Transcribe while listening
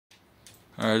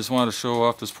I just wanted to show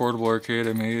off this portable arcade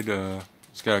I made.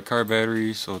 It's got a car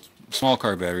battery, so it's a small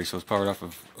car battery, so it's powered off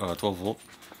of 12 volt.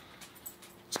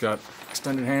 It's got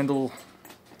extended handle,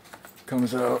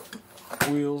 comes out,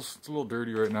 wheels. It's a little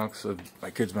dirty right now because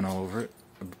my kid's been all over it.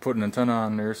 I put an antenna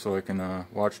on there so I can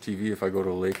watch TV if I go to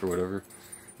a lake or whatever.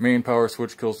 Main power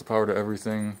switch kills the power to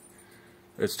everything.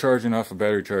 It's charging off a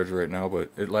battery charger right now,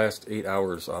 but it lasts 8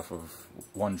 hours off of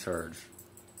one charge.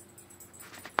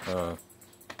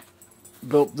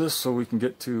 Built this so we can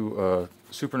get to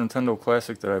Super Nintendo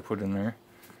Classic that I put in there,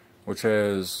 which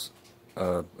has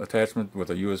attachment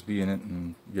with a USB in it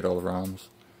and get all the ROMs.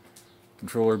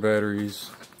 Controller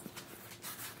batteries,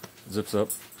 zips up.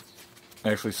 I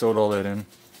actually sewed all that in.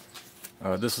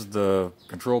 This is the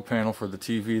control panel for the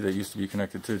TV that used to be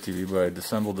connected to the TV, but I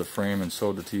disassembled the frame and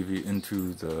sewed the TV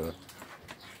into the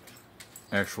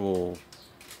actual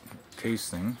case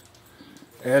thing.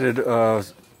 Added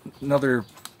another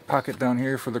pocket down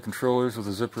here for the controllers with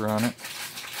a zipper on it.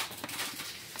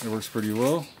 It works pretty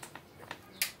well.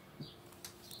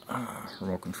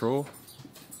 Remote control.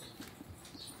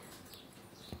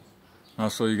 I'll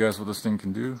show you guys what this thing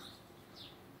can do.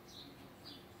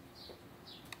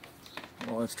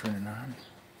 Well, let's turn it on.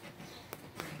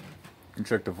 You can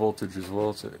check the voltage as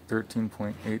well. It's at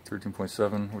 13.8,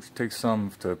 13.7, which takes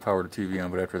some to power the TV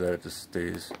on, but after that it just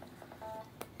stays.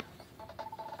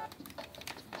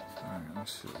 Alright,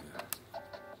 let's see.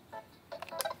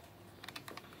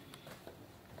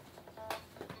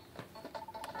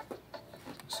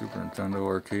 Super Nintendo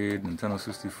Arcade, Nintendo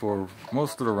 64.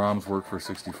 Most of the ROMs work for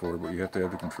 64, but you have to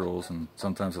have the controls, and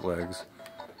sometimes it lags.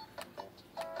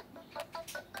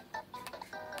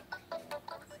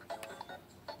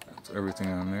 That's everything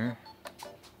on there.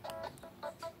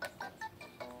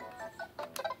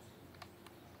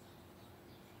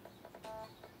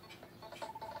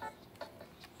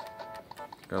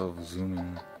 Got a little zoom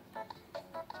in.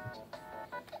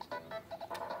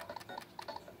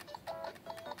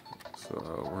 So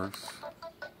how it works.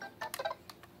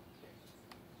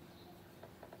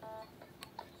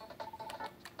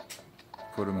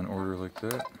 Put them in order like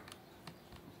that.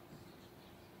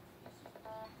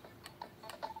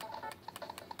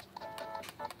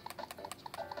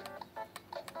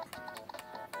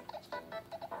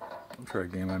 I'll try a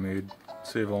game I made.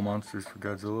 Save all monsters for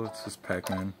Godzilla. It's just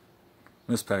Pac-Man.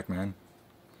 Miss Pac-Man.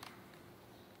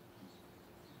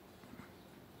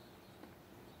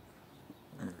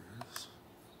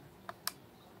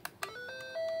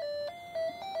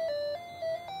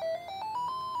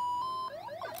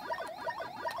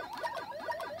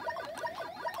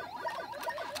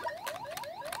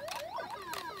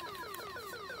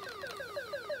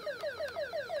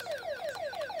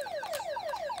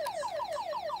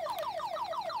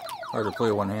 Hard to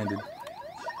play one-handed.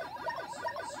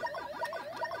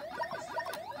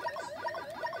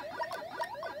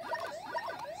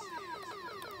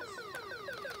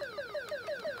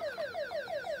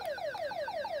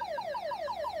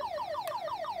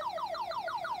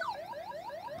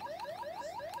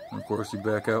 Of course, you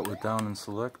back out with down and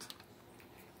select.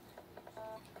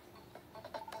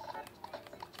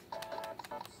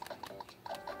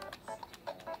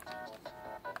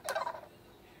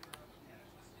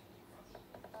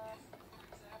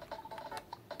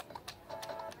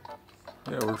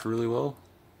 Yeah, it works really well.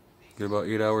 Get about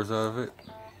 8 hours out of it.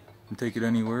 And take it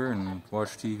anywhere and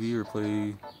watch TV or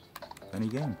play any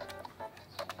game.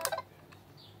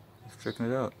 Just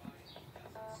checking it out.